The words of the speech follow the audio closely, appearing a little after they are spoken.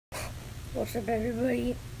What's up,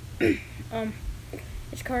 everybody?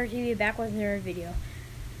 It's Carter TV back with another video.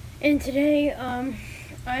 And today, I'm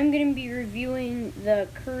gonna be reviewing the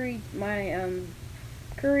Curry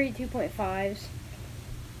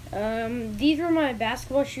 2.5s. These were my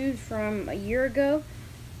basketball shoes from a year ago,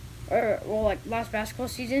 like last basketball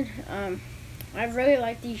season. I really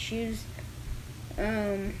like these shoes.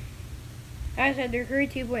 As I said, they're Curry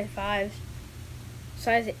 2.5s,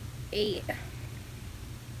 size 8.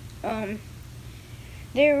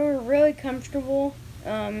 They were really comfortable,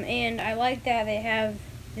 and I like that they have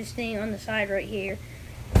this thing on the side right here,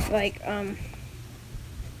 like,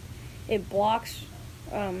 it blocks,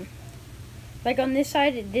 like on this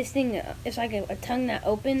side, this thing is like a tongue that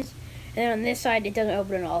opens, and then on this side, it doesn't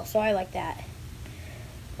open at all, so I like that.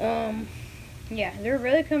 Yeah, they're a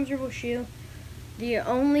really comfortable shoe. The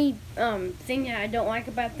only, thing that I don't like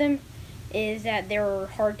about them is that they were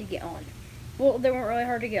hard to get on. Well, they weren't really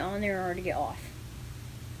hard to get on, they were hard to get off.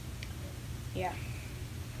 Yeah.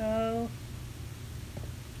 So,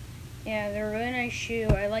 yeah, they're a really nice shoe.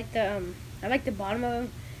 I like the bottom of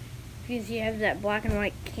them because you have that black and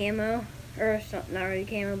white camo, or it's not really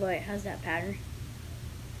camo, but it has that pattern.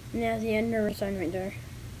 And it has the Under sign right there.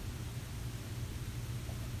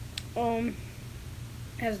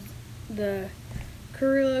 Has the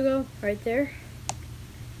Curry logo right there,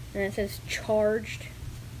 and it says charged.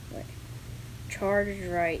 Charged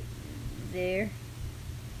right there.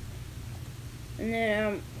 And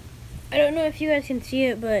then, I don't know if you guys can see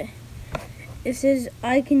it, but it says,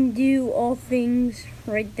 I can do all things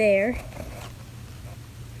right there.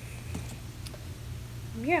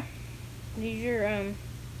 Yeah. These are,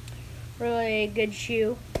 really a good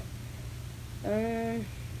shoe. Yeah,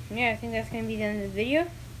 I think that's going to be the end of the video.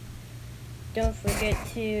 Don't forget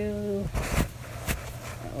to,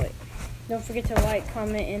 don't forget to like,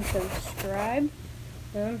 comment, and subscribe.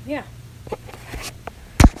 Yeah.